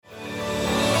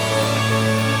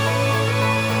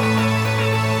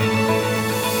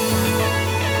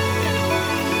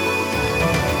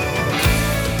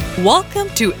Welcome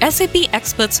to SAP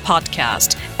Experts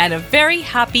Podcast and a very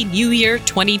happy New Year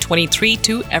 2023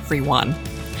 to everyone.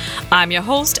 I'm your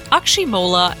host, Akshi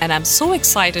Mola, and I'm so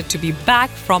excited to be back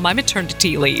from my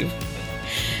maternity leave.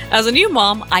 As a new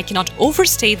mom, I cannot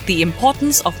overstate the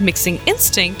importance of mixing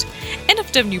instinct,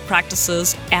 innovative new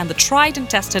practices, and the tried and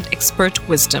tested expert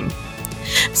wisdom.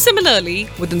 Similarly,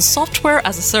 within software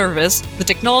as a service, the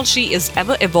technology is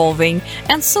ever evolving,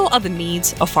 and so are the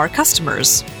needs of our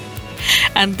customers.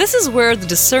 And this is where the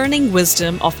discerning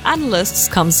wisdom of analysts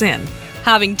comes in.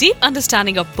 Having deep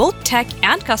understanding of both tech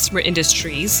and customer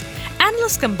industries,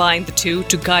 analysts combine the two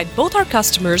to guide both our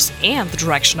customers and the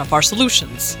direction of our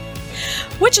solutions.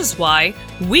 Which is why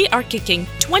we are kicking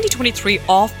 2023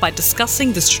 off by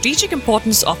discussing the strategic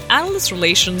importance of analyst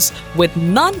relations with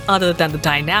none other than the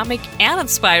dynamic and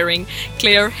inspiring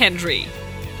Claire Henry.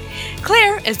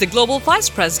 Claire is the Global Vice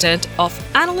President of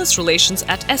Analyst Relations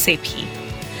at SAP.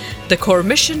 The core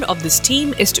mission of this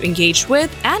team is to engage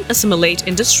with and assimilate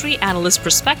industry analyst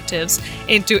perspectives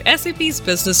into SAP's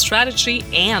business strategy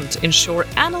and ensure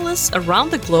analysts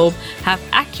around the globe have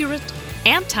accurate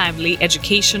and timely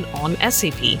education on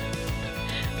SAP.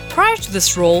 Prior to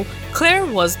this role, Claire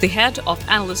was the head of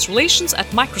analyst relations at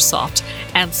Microsoft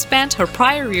and spent her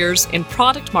prior years in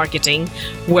product marketing,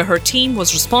 where her team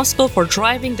was responsible for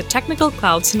driving the technical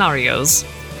cloud scenarios.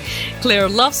 Claire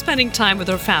loves spending time with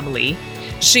her family.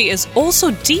 She is also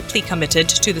deeply committed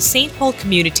to the St. Paul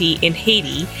community in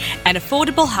Haiti and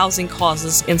affordable housing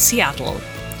causes in Seattle.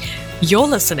 You're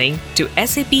listening to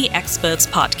SAP Experts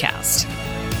Podcast.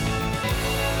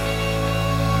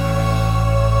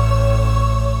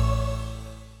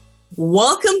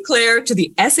 Welcome, Claire, to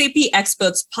the SAP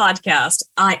Experts Podcast.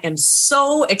 I am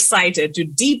so excited to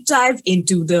deep dive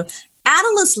into the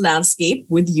analyst landscape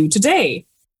with you today.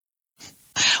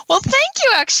 Well, thank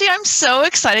you. Actually, I'm so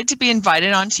excited to be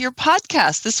invited onto your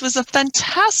podcast. This was a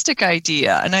fantastic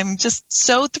idea, and I'm just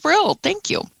so thrilled. Thank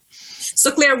you.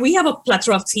 So, Claire, we have a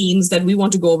plethora of themes that we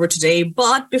want to go over today.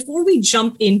 But before we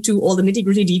jump into all the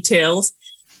nitty-gritty details,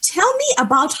 tell me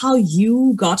about how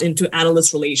you got into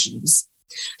analyst relations.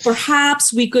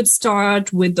 Perhaps we could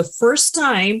start with the first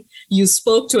time you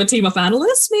spoke to a team of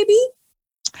analysts, maybe?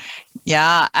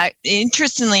 Yeah,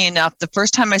 interestingly enough, the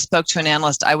first time I spoke to an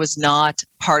analyst, I was not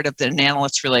part of the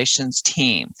analyst relations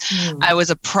team. I was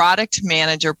a product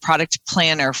manager, product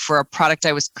planner for a product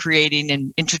I was creating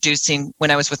and introducing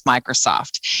when I was with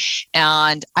Microsoft.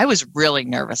 And I was really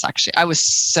nervous, actually. I was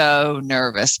so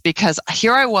nervous because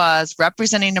here I was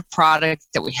representing a product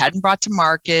that we hadn't brought to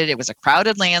market. It was a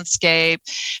crowded landscape.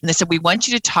 And they said, we want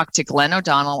you to talk to Glenn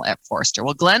O'Donnell at Forrester.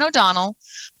 Well, Glenn O'Donnell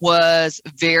was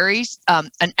very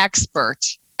an expert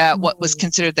at what was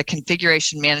considered the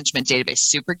configuration management database,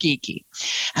 super geeky.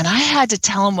 And I had to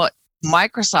tell him what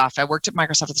Microsoft, I worked at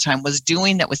Microsoft at the time, was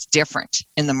doing that was different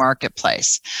in the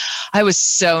marketplace. I was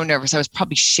so nervous. I was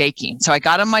probably shaking. So I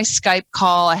got on my Skype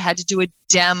call. I had to do a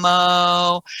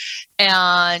demo.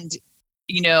 And,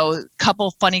 a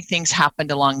couple funny things happened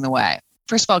along the way.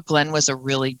 First of all, Glenn was a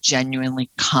really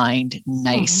genuinely kind,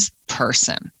 nice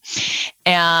person.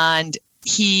 And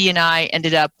he and I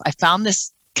I found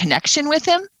this connection with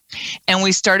him, and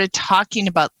we started talking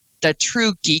about the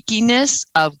true geekiness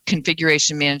of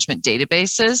configuration management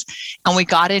databases. And we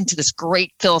got into this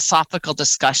great philosophical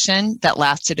discussion that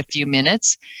lasted a few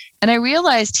minutes. And I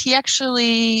realized he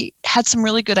actually had some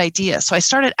really good ideas. So I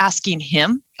started asking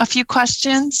him a few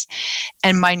questions,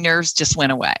 and my nerves just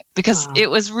went away because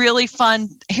it was really fun.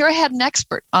 Here I had an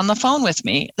expert on the phone with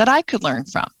me that I could learn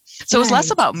from. So it was less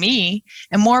about me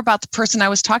and more about the person I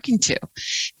was talking to.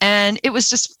 And it was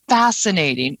just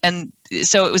fascinating. And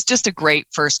so it was just a great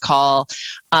first call.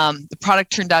 The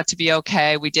product turned out to be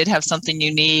okay. We did have something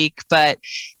unique, but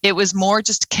it was more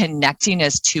just connecting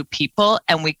as two people.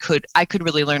 And I could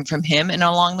really learn from him. And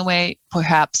along the way,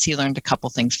 perhaps he learned a couple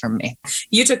things from me.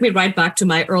 You took me right back to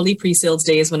my early pre-sales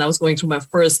days when I was going through my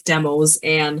first demos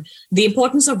and the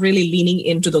importance of really leaning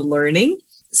into the learning.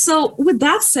 So with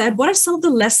that said, what are some of the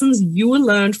lessons you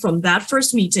learned from that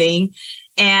first meeting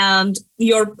and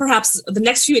perhaps the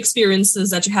next few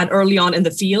experiences that you had early on in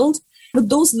the field? With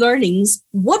those learnings,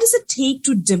 what does it take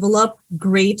to develop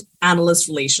great analyst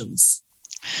relations?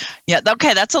 Yeah,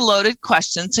 okay, that's a loaded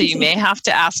question. So you may have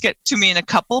to ask it to me in a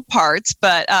couple of parts.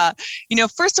 But,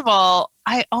 first of all,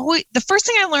 the first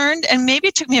thing I learned, and maybe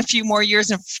it took me a few more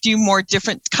years and a few more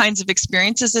different kinds of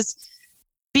experiences, is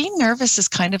being nervous is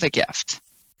kind of a gift.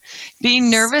 Being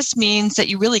nervous means that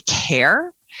you really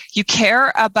care. You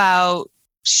care about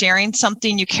sharing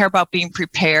something. You care about being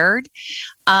prepared.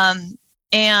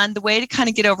 And the way to kind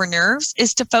of get over nerves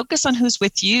is to focus on who's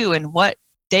with you and what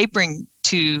they bring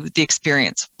to the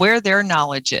experience, where their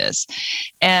knowledge is.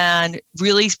 And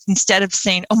really, instead of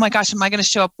saying, oh my gosh, am I going to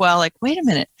show up well? Like, wait a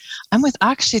minute, I'm with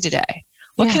Akshay today.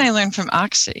 What can I learn from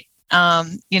Akshay?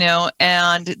 And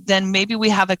then maybe we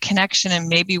have a connection and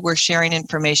maybe we're sharing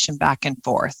information back and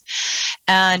forth.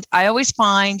 And I always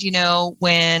find,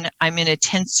 when I'm in a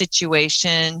tense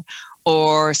situation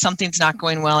or something's not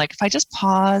going well, like if I just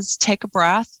pause, take a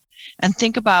breath and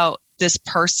think about this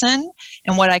person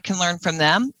and what I can learn from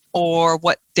them or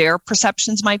what their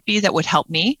perceptions might be that would help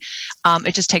me,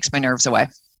 it just takes my nerves away.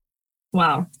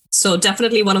 Wow. So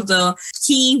definitely one of the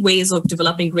key ways of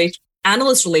developing great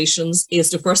analyst relations is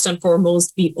to first and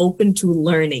foremost be open to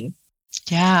learning.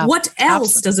 Yeah. What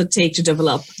else does it take to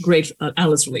develop great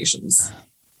analyst relations?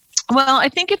 Well, I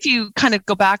think if you kind of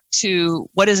go back to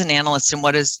what is an analyst and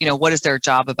what is their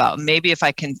job about, maybe if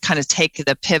I can kind of take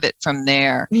the pivot from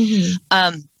there.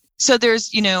 Mm-hmm. So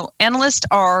there's, analysts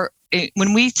are,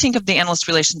 when we think of the analyst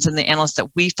relations and the analysts that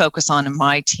we focus on in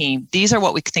my team, these are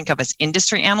what we think of as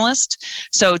industry analysts.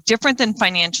 So different than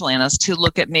financial analysts who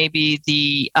look at maybe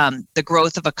the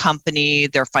growth of a company,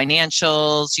 their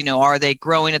financials, are they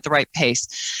growing at the right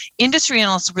pace? Industry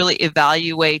analysts really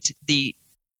evaluate the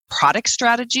product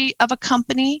strategy of a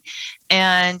company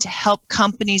and help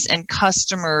companies and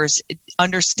customers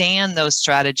understand those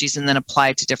strategies and then apply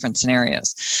it to different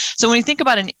scenarios. So when you think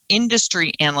about an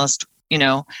industry analyst,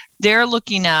 they're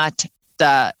looking at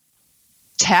the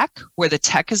tech, where the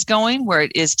tech is going, where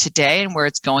it is today and where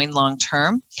it's going long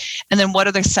term. And then what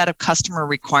are the set of customer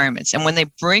requirements? And when they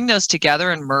bring those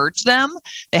together and merge them,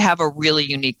 they have a really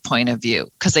unique point of view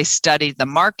because they studied the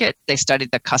market, they studied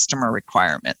the customer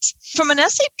requirements. From an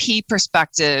SAP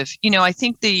perspective, I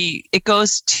think it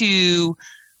goes to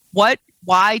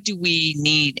why do we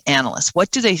need analysts?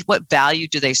 What value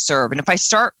do they serve? And if I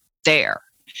start there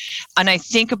and I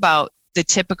think about the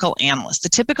typical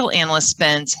analyst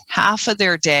spends half of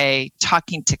their day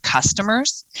talking to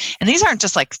customers. And these aren't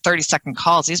just like 30-second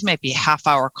calls. These might be a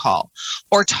half-hour call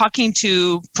or talking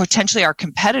to potentially our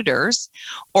competitors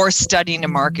or studying a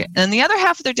market. And the other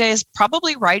half of their day is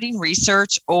probably writing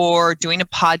research or doing a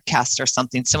podcast or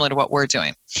something similar to what we're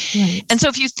doing. Right. And so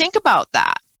if you think about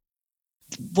that,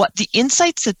 what the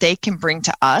insights that they can bring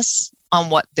to us on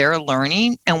what they're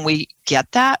learning, and we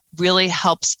get that, really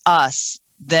helps us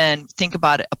then think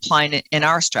about it, applying it in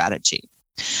our strategy.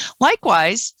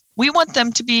 Likewise, we want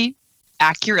them to be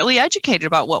accurately educated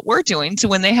about what we're doing. So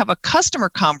when they have a customer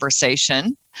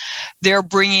conversation, they're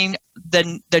bringing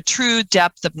the true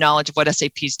depth of knowledge of what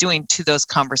SAP is doing to those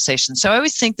conversations. So I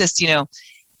always think this,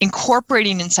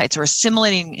 incorporating insights or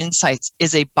assimilating insights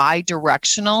is a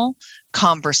bi-directional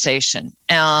conversation,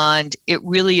 and it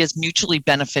really is mutually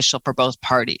beneficial for both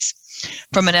parties.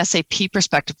 From an SAP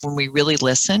perspective, when we really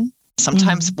listen,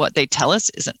 sometimes what they tell us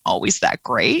isn't always that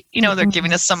great. They're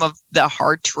giving us some of the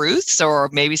hard truths or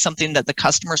maybe something that the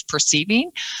customer's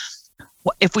perceiving.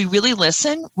 If we really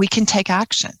listen, we can take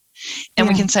action. And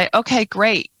we can say, okay,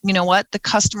 great. You know what? The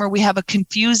customer, we have a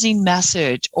confusing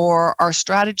message or our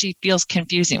strategy feels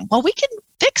confusing. Well, we can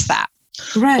fix that.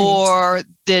 Right. Or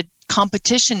the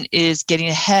competition is getting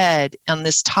ahead on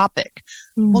this topic.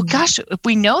 Well, gosh, if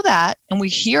we know that and we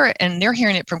hear it and they're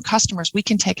hearing it from customers, we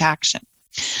can take action.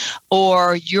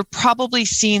 Or you're probably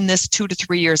seeing this 2 to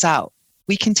 3 years out.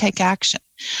 We can take action.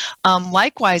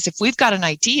 Likewise, if we've got an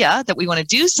idea that we want to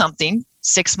do something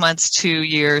 6 months, 2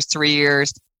 years, 3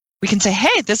 years, we can say,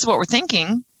 hey, this is what we're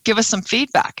thinking. Give us some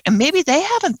feedback. And maybe they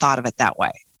haven't thought of it that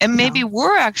way. And maybe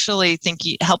we're actually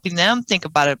helping them think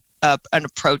about an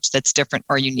approach that's different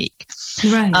or unique.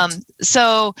 Right.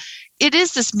 So it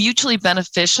is this mutually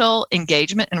beneficial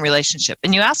engagement and relationship.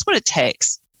 And you asked what it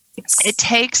takes. Yes. It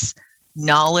takes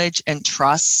knowledge and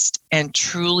trust and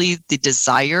truly the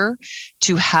desire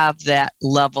to have that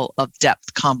level of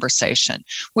depth conversation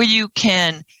where you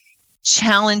can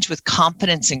challenge with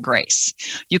confidence and grace.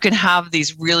 You can have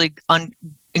these really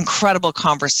incredible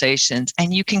conversations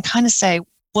and you can kind of say,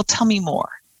 well, tell me more.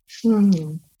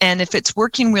 Mm-hmm. And if it's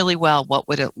working really well, what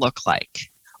would it look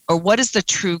like? Or what is the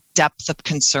true depth of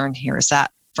concern here? Is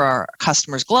that for our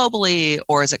customers globally,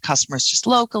 or is it customers just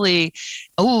locally?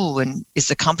 Oh, and is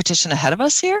the competition ahead of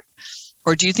us here?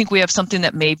 Or do you think we have something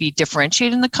that may be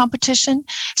differentiated in the competition?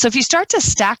 So if you start to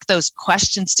stack those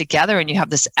questions together and you have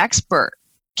this expert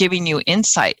giving you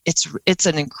insight, it's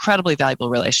an incredibly valuable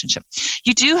relationship.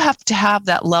 You do have to have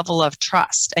that level of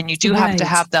trust, and you do have to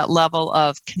have that level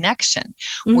of connection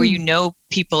where you know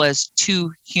people as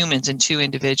two humans and two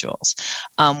individuals,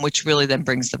 which really then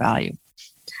brings the value.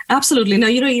 Absolutely. Now,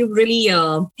 you really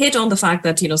hit on the fact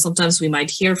that, sometimes we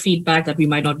might hear feedback that we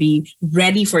might not be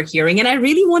ready for hearing. And I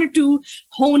really wanted to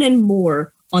hone in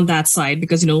more on that side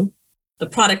because, the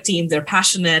product team, they're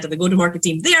passionate, and the go-to-market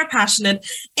team, they're passionate.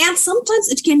 And sometimes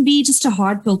it can be just a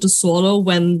hard pill to swallow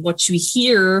when what you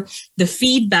hear, the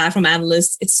feedback from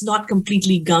analysts, it's not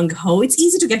completely gung-ho. It's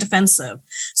easy to get defensive.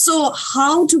 So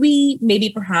how do we maybe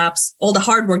perhaps all the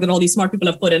hard work that all these smart people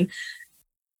have put in,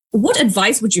 what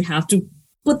advice would you have to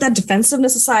put that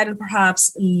defensiveness aside and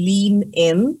perhaps lean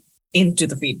into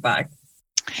the feedback?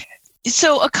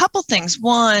 So a couple things.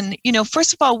 One,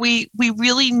 first of all, we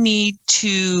really need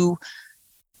to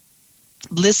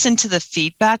listen to the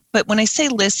feedback. But when I say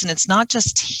listen, it's not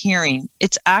just hearing,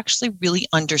 it's actually really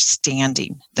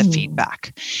understanding the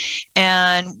feedback.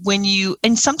 And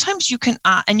sometimes you can,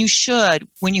 and you should,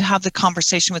 when you have the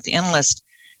conversation with the analyst,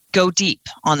 go deep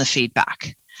on the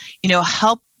feedback,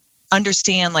 help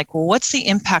understand what's the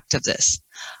impact of this?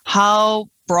 How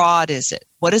broad is it?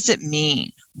 What does it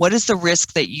mean? What is the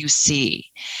risk that you see?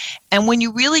 And when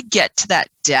you really get to that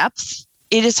depth,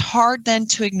 it is hard then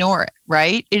to ignore it,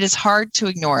 right? It is hard to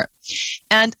ignore it.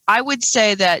 And I would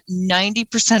say that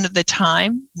 90% of the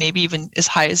time, maybe even as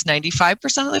high as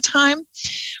 95% of the time,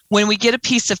 when we get a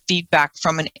piece of feedback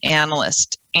from an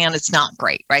analyst and it's not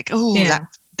great, right? Oh,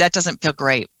 that doesn't feel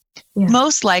great. Yeah.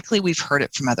 Most likely we've heard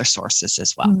it from other sources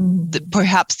as well.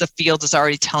 Perhaps the field is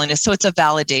already telling us. So it's a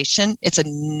validation. It's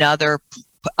another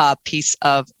piece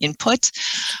of input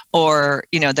or,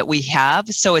 that we have.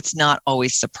 So it's not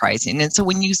always surprising. And so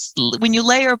when you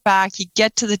layer back, you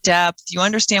get to the depth, you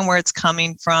understand where it's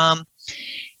coming from,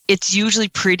 it's usually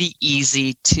pretty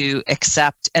easy to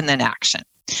accept and then action.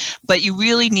 But you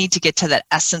really need to get to that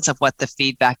essence of what the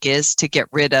feedback is to get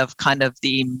rid of kind of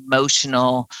the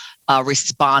emotional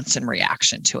response and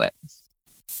reaction to it.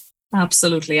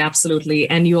 Absolutely, absolutely.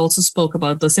 And you also spoke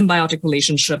about the symbiotic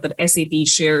relationship that SAP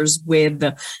shares with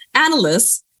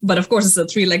analysts. But of course, it's a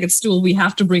three-legged stool. We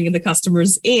have to bring in the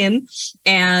customers in.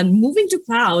 And moving to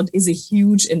cloud is a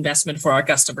huge investment for our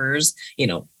customers,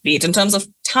 be it in terms of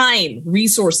time,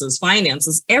 resources,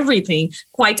 finances, everything,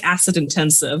 quite asset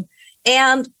intensive.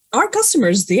 And our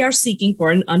customers, they are seeking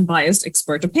for an unbiased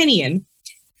expert opinion.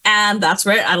 And that's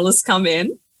where analysts come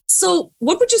in. So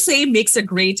what would you say makes a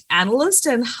great analyst,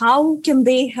 and how can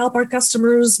they help our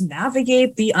customers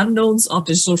navigate the unknowns of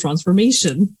digital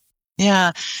transformation?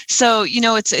 Yeah. So,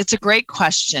 it's a great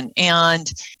question.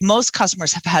 And most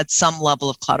customers have had some level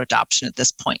of cloud adoption at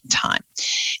this point in time.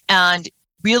 And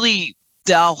really,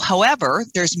 however,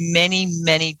 there's many,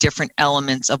 many different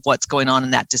elements of what's going on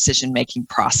in that decision-making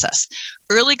process.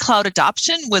 Early cloud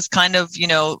adoption was kind of,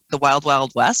 the wild,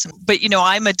 wild west. But,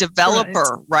 I'm a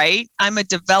developer, right? I'm a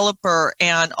developer.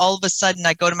 And all of a sudden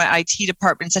I go to my IT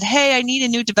department and said, hey, I need a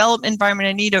new development environment.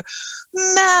 I need a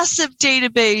massive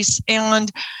database.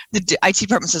 And the IT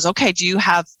department says, okay, do you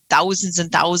have thousands and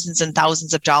thousands and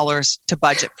thousands of dollars to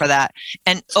budget for that?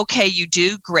 And okay, you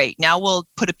do? Great. Now we'll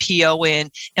put a PO in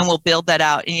and we'll build that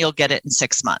out and you'll get it in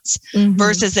 6 months.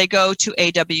 Versus they go to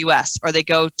AWS or they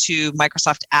go to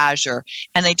Microsoft Azure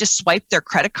and they just swipe their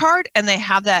credit card and they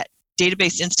have that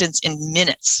database instance in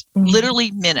minutes,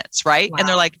 literally minutes, right? Wow. And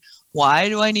they're like, why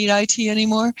do I need IT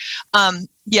anymore?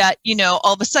 Yet,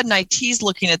 all of a sudden IT is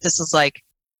looking at this as like,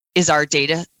 is our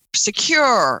data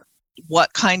secure?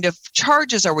 What kind of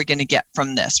charges are we going to get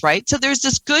from this, right? So there's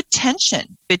this good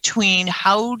tension between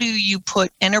how do you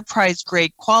put enterprise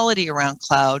grade quality around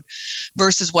cloud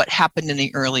versus what happened in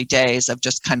the early days of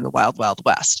just kind of the wild, wild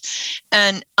west.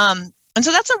 And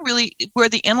so that's where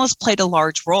the analysts played a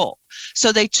large role.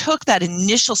 So they took that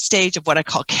initial stage of what I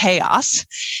call chaos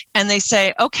and they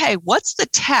say, okay, what's the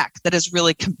tech that is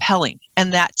really compelling?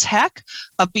 And that tech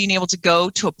of being able to go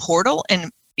to a portal and,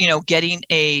 getting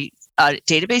a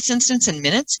database instance in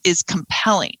minutes is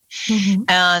compelling.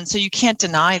 And so you can't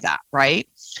deny that, right?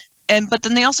 But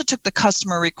then they also took the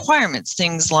customer requirements,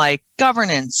 things like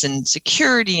governance and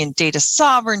security and data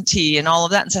sovereignty and all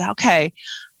of that and said, okay,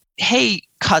 hey,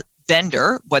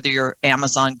 vendor, whether you're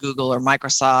Amazon, Google, or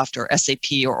Microsoft, or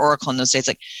SAP, or Oracle in those days,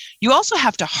 you also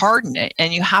have to harden it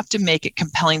and you have to make it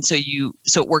compelling so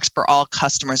it works for all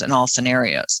customers in all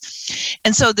scenarios.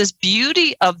 And so this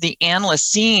beauty of the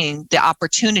analyst seeing the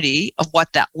opportunity of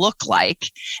what that looked like,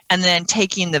 and then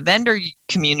taking the vendor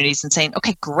communities and saying,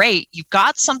 okay, great, you've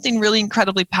got something really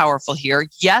incredibly powerful here.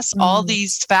 Yes, all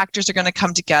these factors are going to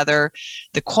come together.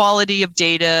 The quality of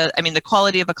data, the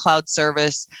quality of a cloud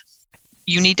service,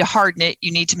 you need to harden it.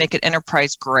 You need to make it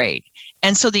enterprise grade.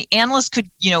 And so the analyst could,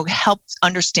 help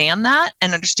understand that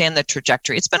and understand the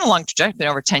trajectory. It's been a long trajectory, been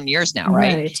over 10 years now,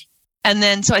 right? And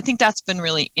then, so I think that's been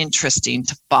really interesting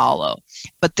to follow.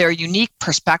 But their unique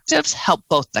perspectives help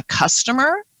both the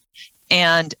customer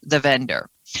and the vendor.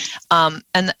 And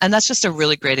that's just a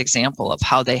really great example of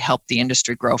how they help the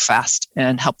industry grow fast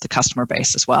and help the customer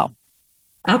base as well.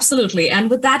 Absolutely. And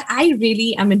with that, I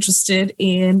really am interested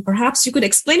in perhaps you could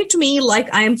explain it to me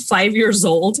like I am 5 years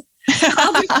old.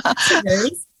 How do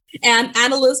customers and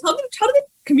analysts, how do they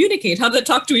communicate? How do they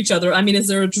talk to each other? I mean, is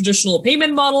there a traditional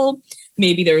payment model?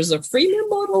 Maybe there's a freemium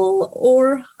model,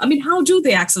 or I mean, how do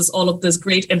they access all of this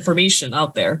great information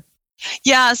out there?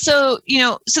 Yeah, so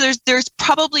there's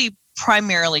probably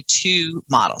primarily two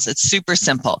models. It's super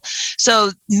simple.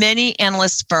 So many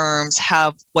analyst firms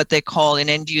have what they call an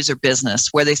end user business,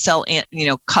 where they sell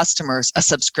customers a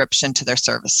subscription to their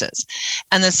services,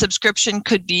 and the subscription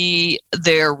could be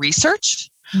their research.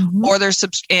 Mm-hmm. Or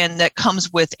and that comes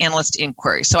with analyst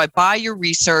inquiry. So I buy your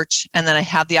research, and then I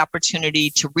have the opportunity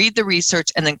to read the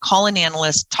research and then call an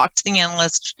analyst, talk to the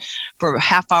analyst for a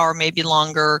half hour, maybe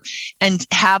longer, and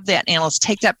have that analyst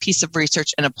take that piece of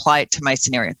research and apply it to my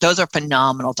scenario. Those are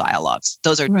phenomenal dialogues.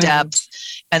 Those are depth,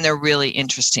 and they're really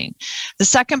interesting. The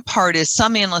second part is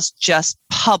some analysts just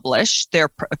publish their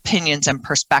opinions and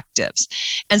perspectives.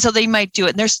 And so they might do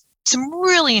it. And there's some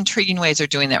really intriguing ways they're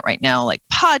doing that right now, like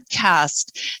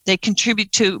podcasts. They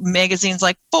contribute to magazines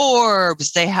like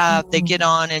Forbes. They get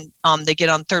on and they get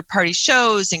on third-party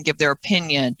shows and give their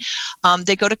opinion.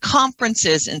 They go to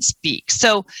conferences and speak.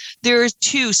 So there's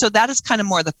two. So that is kind of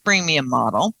more the freemium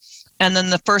model. And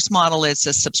then the first model is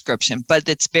a subscription, but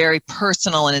it's very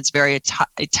personal and it's very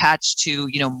attached to,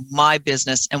 my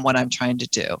business and what I'm trying to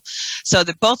do. So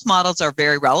both models are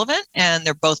very relevant, and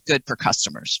they're both good for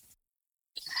customers.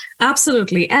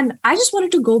 Absolutely. And I just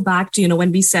wanted to go back to,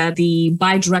 when we said the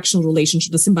bi-directional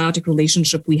relationship, the symbiotic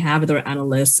relationship we have with our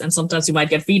analysts, and sometimes you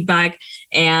might get feedback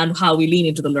and how we lean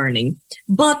into the learning.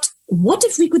 But what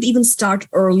if we could even start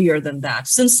earlier than that?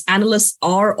 Since analysts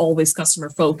are always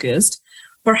customer focused,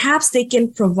 perhaps they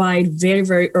can provide very,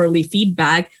 very early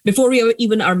feedback before we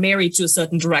even are married to a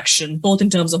certain direction, both in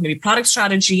terms of maybe product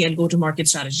strategy and go-to-market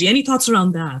strategy. Any thoughts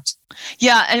around that?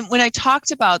 Yeah. And when I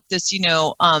talked about this,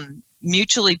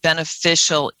 mutually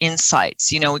beneficial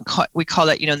insights, we call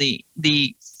that,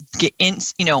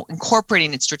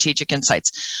 incorporating in strategic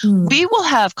insights. We will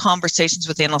have conversations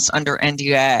with analysts under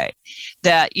NDA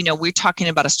that, we're talking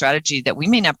about a strategy that we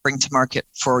may not bring to market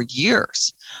for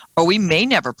years, or we may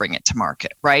never bring it to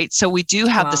market, right? So we do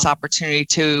have this opportunity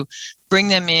to bring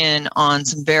them in on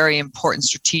some very important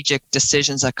strategic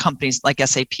decisions that companies like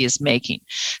SAP is making.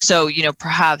 So,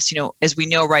 perhaps, as we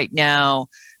know right now,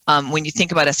 when you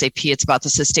think about SAP, it's about the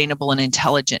sustainable and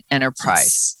intelligent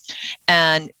enterprise. Yes.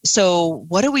 And so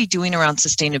what are we doing around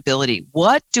sustainability?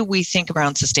 What do we think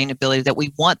around sustainability that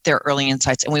we want their early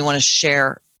insights and we want to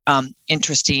share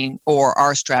interesting or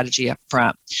our strategy up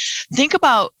front? Think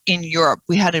about in Europe,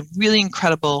 we had a really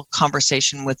incredible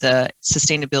conversation with a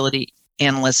sustainability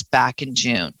analyst back in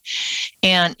June.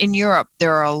 And in Europe,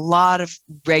 there are a lot of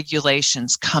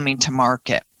regulations coming to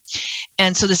market.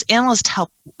 And so this analyst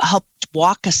helped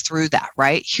walk us through that,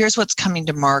 right? Here's what's coming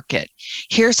to market.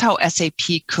 Here's how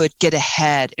SAP could get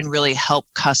ahead and really help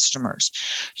customers.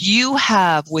 You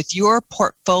have, with your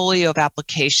portfolio of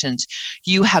applications,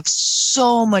 you have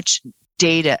so much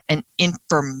data and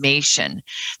information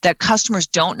that customers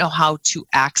don't know how to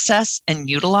access and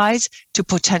utilize to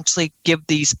potentially give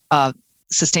these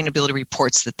sustainability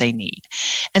reports that they need.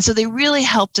 And so they really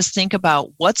helped us think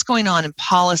about what's going on in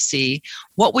policy,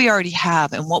 what we already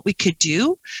have, and what we could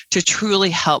do to truly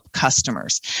help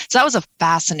customers. So that was a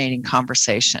fascinating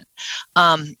conversation.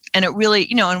 And it really,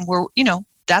 and we're,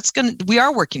 we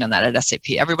are working on that at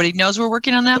SAP. Everybody knows we're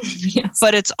working on that, yes.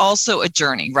 But it's also a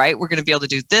journey, right? We're going to be able to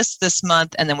do this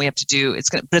month, and then we have to do,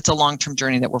 but it's a long-term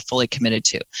journey that we're fully committed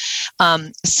to.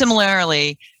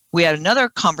 Similarly, we had another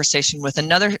conversation with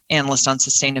another analyst on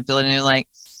sustainability, and they're like,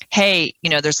 hey,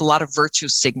 there's a lot of virtue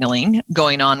signaling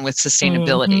going on with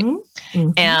sustainability. Mm-hmm.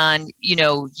 Mm-hmm. And,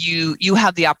 you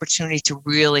have the opportunity to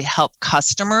really help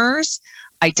customers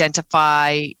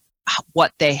identify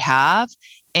what they have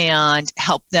and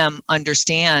help them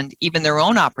understand even their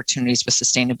own opportunities with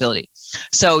sustainability.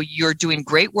 So you're doing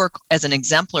great work as an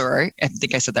exemplary. I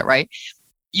think I said that right.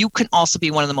 You can also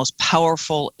be one of the most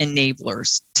powerful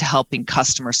enablers to helping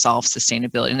customers solve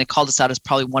sustainability. And they called us out as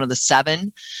probably one of the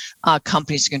 7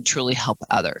 companies who can truly help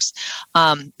others.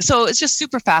 So it's just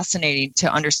super fascinating to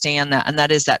understand that. And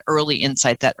that is that early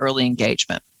insight, that early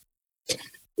engagement.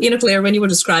 Claire, when you were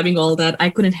describing all that, I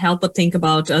couldn't help but think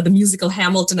about the musical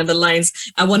Hamilton and the lines,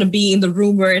 I want to be in the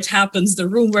room where it happens,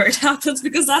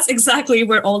 because that's exactly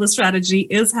where all the strategy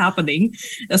is happening.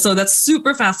 So that's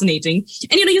super fascinating.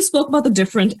 And, you spoke about the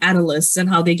different analysts and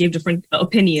how they gave different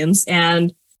opinions.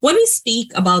 And when we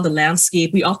speak about the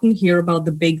landscape, we often hear about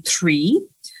the big 3.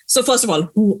 So first of all,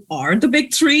 who are the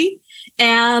big 3?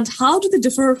 And how do they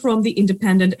differ from the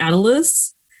independent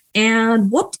analysts?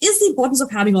 And what is the importance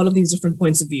of having all of these different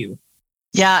points of view?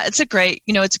 Yeah, it's a great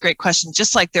question.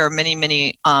 Just like there are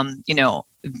many,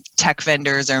 tech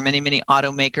vendors, there are many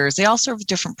automakers, they all serve a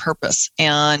different purpose.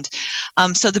 And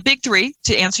so the big three,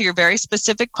 to answer your very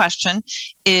specific question,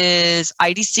 is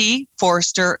IDC,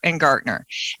 Forrester, and Gartner.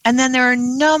 And then there are a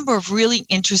number of really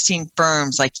interesting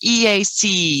firms like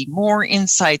EAC, More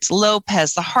Insights,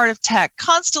 Lopez, The Heart of Tech,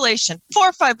 Constellation,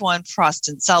 451, Frost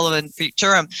 & Sullivan,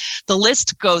 Futurum. The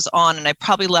list goes on, and I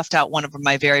probably left out one of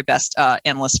my very best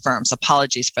analyst firms.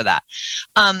 Apologies for that.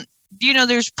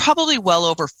 There's probably well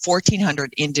over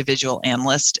 1,400 individual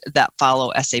analysts that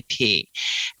follow SAP.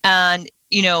 And,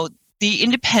 the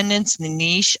independence and the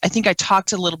niche, I think I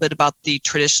talked a little bit about the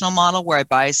traditional model where I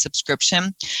buy a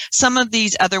subscription. Some of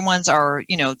these other ones are,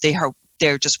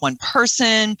 they're just one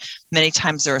person. Many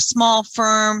times they're a small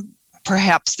firm.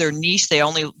 Perhaps they're niche. They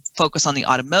only focus on the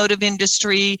automotive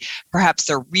industry. Perhaps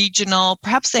they're regional.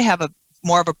 Perhaps they have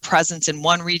more of a presence in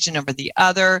one region over the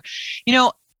other.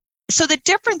 So the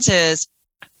difference is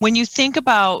when you think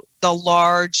about the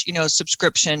large,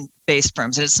 subscription-based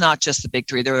firms, and it's not just the big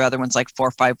three, there are other ones like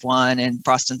 451 and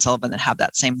Frost & Sullivan that have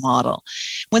that same model.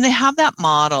 When they have that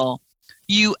model,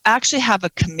 you actually have a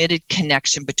committed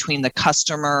connection between the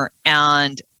customer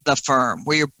and the firm,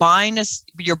 where you're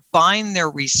buying their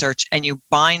research and you're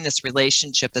buying this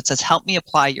relationship that says, help me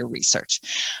apply your research.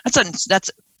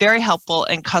 That's very helpful,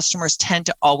 and customers tend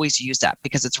to always use that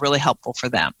because it's really helpful for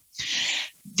them.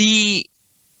 The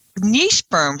niche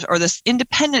firms or the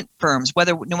independent firms,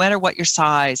 no matter what your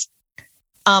size,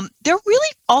 they're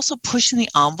really also pushing the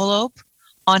envelope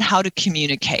on how to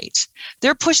communicate.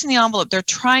 They're pushing the envelope. They're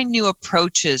trying new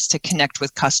approaches to connect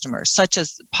with customers, such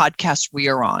as the podcast we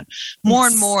are on. More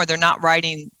and more, they're not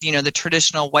writing, the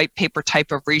traditional white paper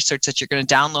type of research that you're going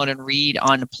to download and read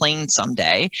on a plane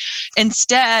someday.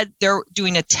 Instead, they're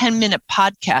doing a 10-minute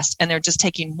podcast, and they're just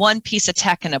taking one piece of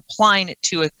tech and applying it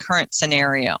to a current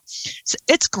scenario. So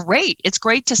it's great. It's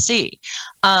great to see.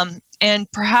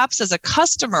 And perhaps as a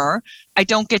customer, I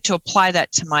don't get to apply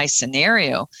that to my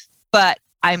scenario, but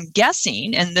I'm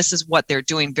guessing, and this is what they're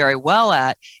doing very well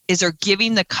at, is they're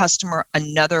giving the customer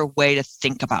another way to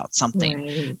think about something.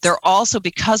 Right. They're also,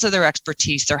 because of their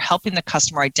expertise, they're helping the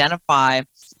customer identify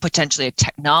potentially a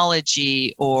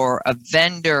technology or a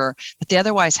vendor that they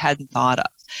otherwise hadn't thought of.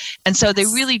 And so they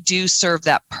really do serve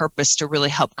that purpose to really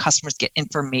help customers get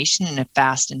information in a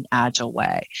fast and agile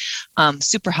way.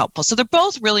 Super helpful. So they're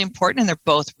both really important, and they're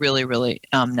both really, really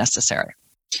necessary.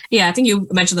 Yeah, I think you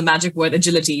mentioned the magic word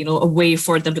agility, a way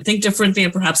for them to think differently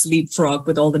and perhaps leapfrog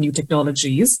with all the new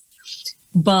technologies.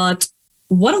 But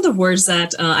one of the words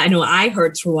that I know I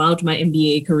heard throughout my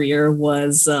MBA career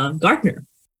was Gartner.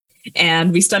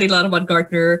 And we studied a lot about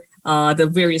Gartner, the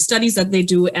various studies that they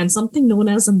do, and something known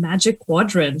as a magic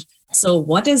quadrant. So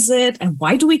what is it, and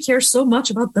why do we care so much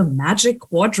about the magic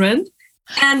quadrant?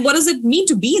 And what does it mean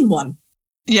to be in one?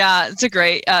 Yeah, it's a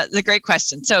great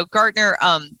question. So Gartner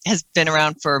has been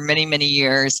around for many, many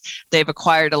years. They've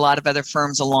acquired a lot of other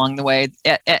firms along the way.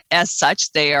 As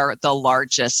such, they are the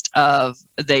largest of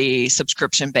the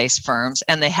subscription-based firms,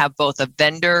 and they have both a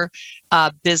vendor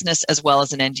business as well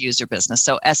as an end user business.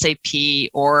 So SAP,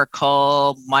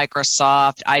 Oracle,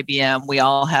 Microsoft, IBM, we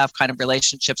all have kind of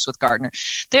relationships with Gartner.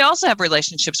 They also have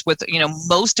relationships with,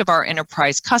 most of our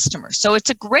enterprise customers. So it's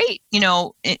a great,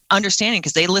 understanding,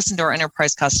 because they listen to our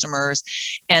enterprise customers,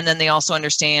 and then they also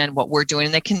understand what we're doing,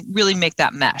 and they can really make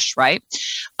that mesh, right?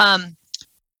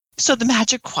 So the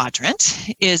Magic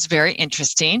Quadrant is very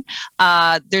interesting.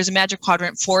 There's a Magic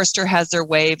Quadrant. Forrester has their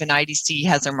Wave, and IDC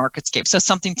has their MarketScape. So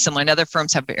something similar. And other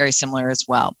firms have very similar as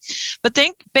well. But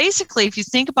basically, if you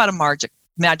think about a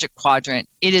Magic Quadrant,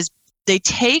 they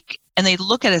take and they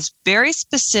look at a very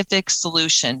specific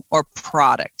solution or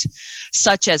product,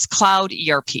 such as cloud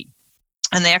ERP.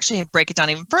 And they actually break it down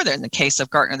even further. In the case of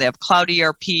Gartner, they have cloud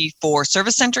ERP for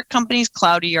service-centric companies,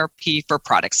 cloud ERP for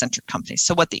product-centric companies.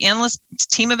 So what the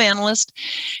team of analysts,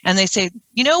 and they say,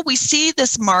 we see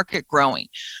this market growing.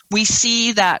 We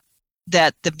see that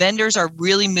the vendors are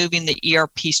really moving the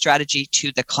ERP strategy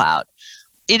to the cloud.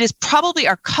 It is probably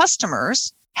our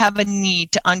customers have a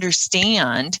need to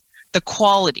understand the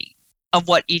quality of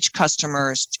what each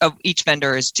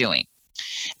vendor is doing.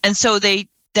 And so they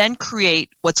then create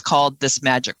what's called this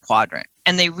Magic Quadrant.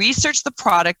 And they research the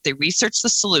product, they research the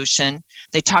solution,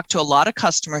 they talk to a lot of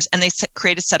customers, and they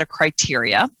create a set of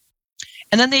criteria.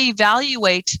 And then they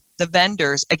evaluate the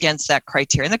vendors against that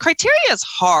criteria. And the criteria is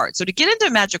hard. So to get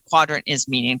into Magic Quadrant is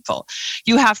meaningful.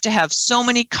 You have to have so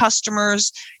many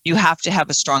customers. You have to have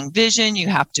a strong vision. You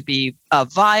have to be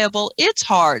viable. It's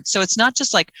hard. So it's not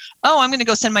just like, oh, I'm going to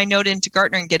go send my note into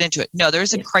Gartner and get into it. No,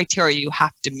 there's a criteria you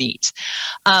have to meet.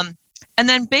 And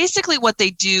then basically what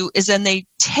they do is then they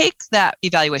take that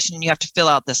evaluation and you have to fill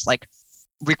out this like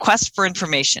request for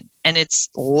information. And it's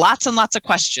lots and lots of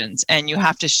questions. And you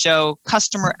have to show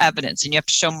customer evidence and you have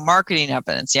to show marketing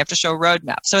evidence. You have to show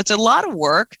roadmap. So it's a lot of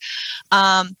work.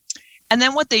 And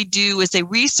then what they do is they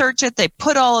research it. They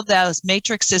put all of those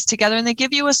matrices together and they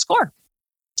give you a score.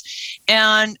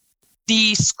 And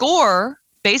the score,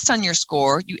 based on your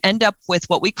score, you end up with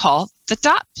what we call the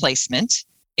dot placement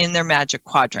in their Magic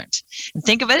Quadrant. And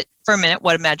think of it for a minute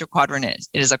what a Magic Quadrant is.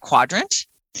 It is a quadrant,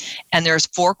 and there's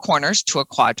 4 corners to a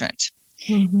quadrant.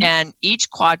 Mm-hmm. And each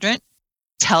quadrant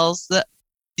tells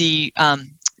the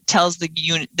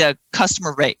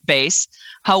customer base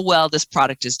how well this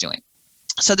product is doing.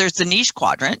 So there's the niche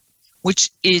quadrant,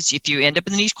 which is if you end up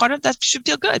in the niche quadrant, that should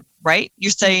feel good, right?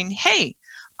 You're saying, hey,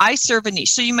 I serve a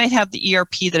niche. So you might have the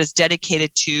ERP that is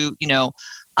dedicated to,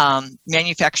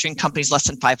 manufacturing companies less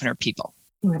than 500 people.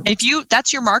 Right. If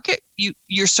that's your market,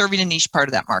 you're serving a niche part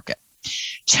of that market.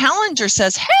 Challenger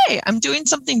says, hey, I'm doing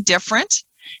something different.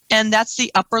 And that's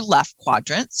the upper left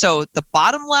quadrant. So the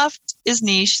bottom left is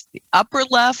niche. The upper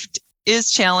left is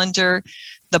challenger.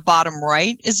 The bottom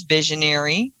right is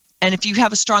visionary. And if you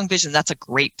have a strong vision, that's a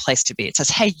great place to be. It says,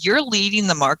 hey, you're leading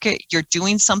the market. You're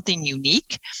doing something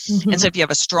unique. Mm-hmm. And so if you have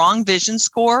a strong vision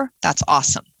score, that's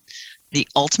awesome. The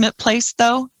ultimate place,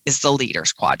 though, is the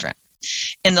leaders quadrant.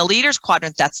 In the leaders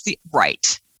quadrant, that's the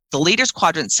right. The leaders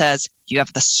quadrant says you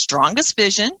have the strongest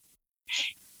vision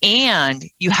and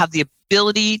you have the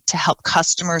ability to help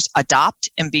customers adopt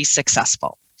and be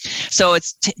successful. So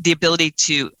it's the ability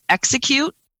to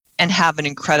execute and have an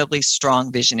incredibly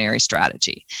strong visionary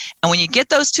strategy. And when you get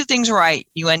those 2 things right,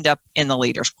 you end up in the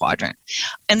leaders quadrant.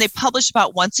 And they publish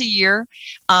about once a year.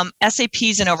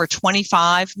 SAP's in over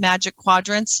 25 Magic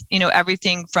Quadrants,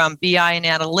 everything from BI and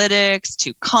analytics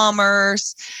to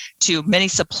commerce to many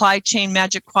supply chain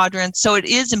Magic Quadrants. So it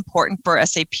is important for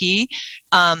SAP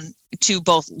to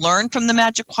both learn from the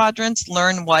Magic Quadrants,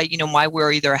 learn why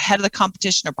we're either ahead of the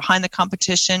competition or behind the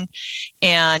competition,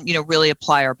 and, really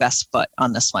apply our best foot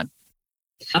on this one.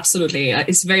 Absolutely.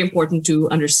 It's very important to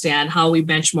understand how we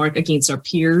benchmark against our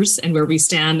peers and where we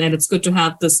stand. And it's good to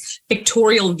have this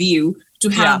pictorial view to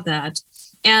have that.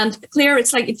 And Claire,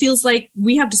 it feels like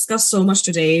we have discussed so much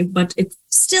today, but it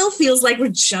still feels like we're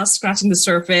just scratching the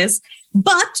surface.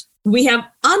 But we have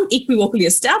unequivocally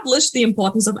established the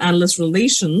importance of analyst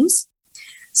relations.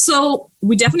 So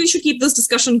we definitely should keep this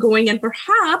discussion going, and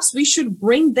perhaps we should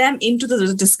bring them into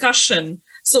the discussion.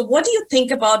 So what do you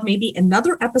think about maybe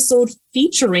another episode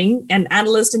featuring an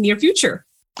analyst in the near future?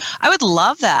 I would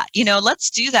love that. Let's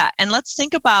do that. And let's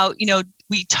think about,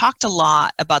 we talked a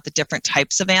lot about the different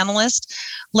types of analysts.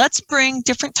 Let's bring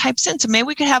different types in. So maybe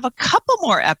we could have a couple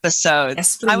more episodes.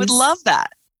 Yes, please. I would love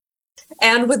that.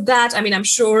 And with that, I'm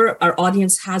sure our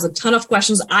audience has a ton of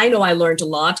questions. I know I learned a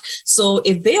lot. So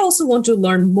if they also want to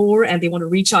learn more and they want to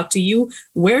reach out to you,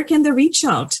 where can they reach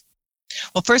out?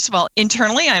 Well, first of all,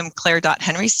 internally, I'm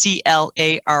Claire.Henry,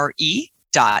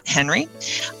 CLARE.Henry.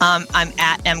 I'm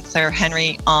at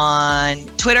mclairehenry on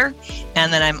Twitter,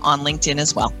 and then I'm on LinkedIn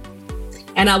as well.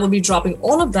 And I will be dropping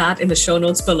all of that in the show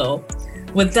notes below.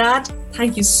 With that,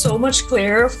 thank you so much,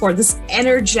 Claire, for this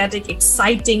energetic,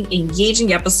 exciting,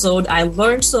 engaging episode. I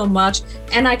learned so much,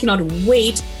 and I cannot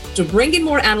wait to bring in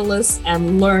more analysts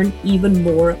and learn even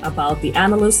more about the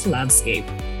analyst landscape.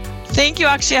 Thank you,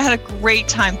 Akshay. I had a great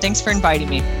time. Thanks for inviting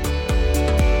me.